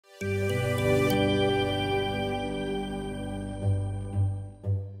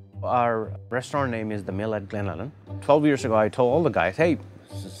Our restaurant name is The Mill at Glen Ellen. 12 years ago, I told all the guys, hey,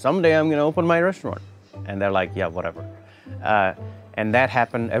 someday I'm going to open my restaurant. And they're like, yeah, whatever. And that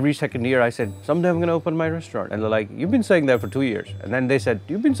happened every second year. I said, someday I'm going to open my restaurant. And they're like, you've been saying that for 2 years. And then they said,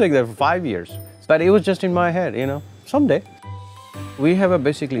 you've been saying that for 5 years. But it was just in my head, someday. We have a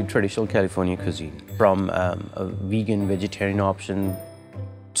basically traditional California cuisine, from a vegan, vegetarian option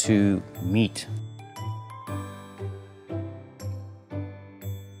to meat.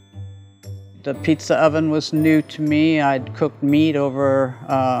 The pizza oven was new to me. I'd cooked meat over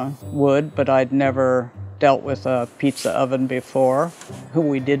wood, but I'd never dealt with a pizza oven before.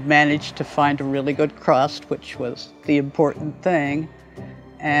 We did manage to find a really good crust, which was the important thing.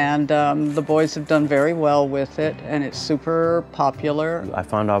 And the boys have done very well with it, and it's super popular. I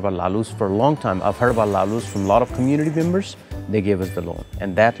found out about La Luz for a long time. I've heard about La Luz from a lot of community members. They gave us the loan,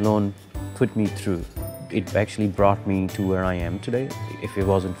 and that loan put me through. It actually brought me to where I am today. If it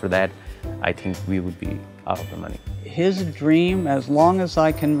wasn't for that, I think we would be out of the money. His dream, as long as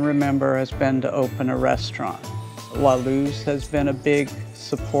I can remember, has been to open a restaurant. La Luz has been a big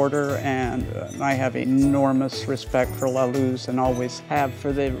supporter, and I have enormous respect for La Luz and always have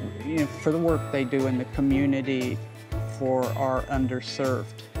for the work they do in the community for our underserved.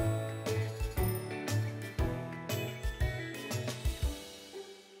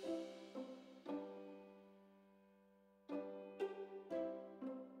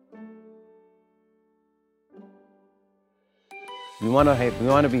 We want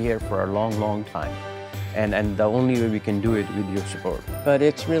to be here for a long, long time. And the only way we can do it with your support. But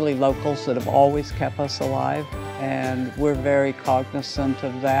it's really locals that have always kept us alive, and we're very cognizant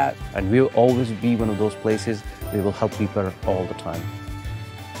of that. And we'll always be one of those places we will help people all the time.